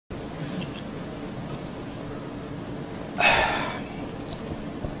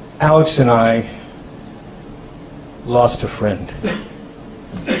Alex and I lost a friend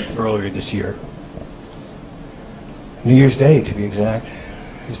earlier this year. New Year's Day, to be exact.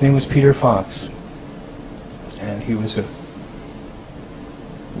 His name was Peter Fox, and he was a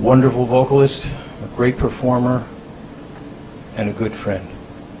wonderful vocalist, a great performer, and a good friend.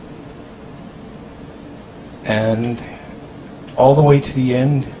 And all the way to the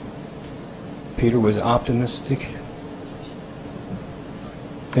end, Peter was optimistic,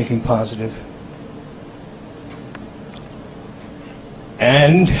 thinking positive.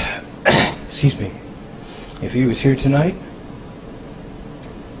 And, excuse me, if he was here tonight,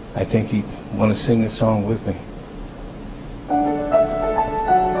 I think he'd want to sing this song with me.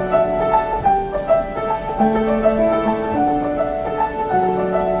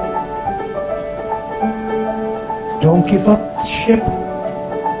 Don't give up the ship,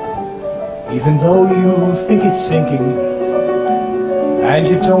 even though you think it's sinking, and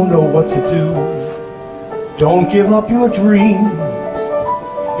you don't know what to do. Don't give up your dreams,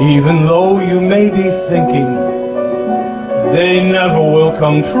 even though you may be thinking they never will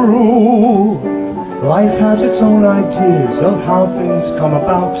come true. Life has its own ideas of how things come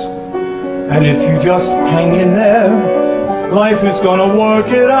about, and if you just hang in there, life is gonna work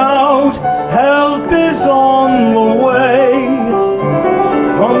it out. Help is on the way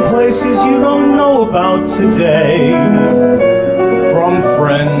from places you don't know about today, from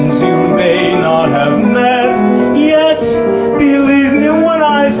friends you may not have met yet. Believe me when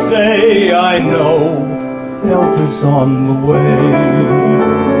I say I know help is on the way.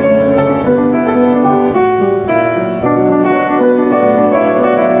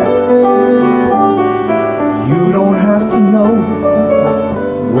 You don't have to know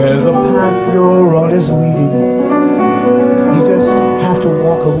where the path you're on is leading. You just have to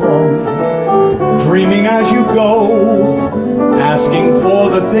walk along, dreaming as you go, asking for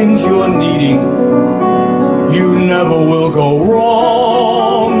the things you're needing. You never will go wrong.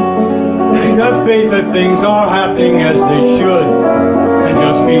 Have faith that things are happening as they should, and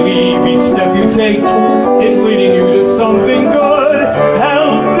just believe each step you take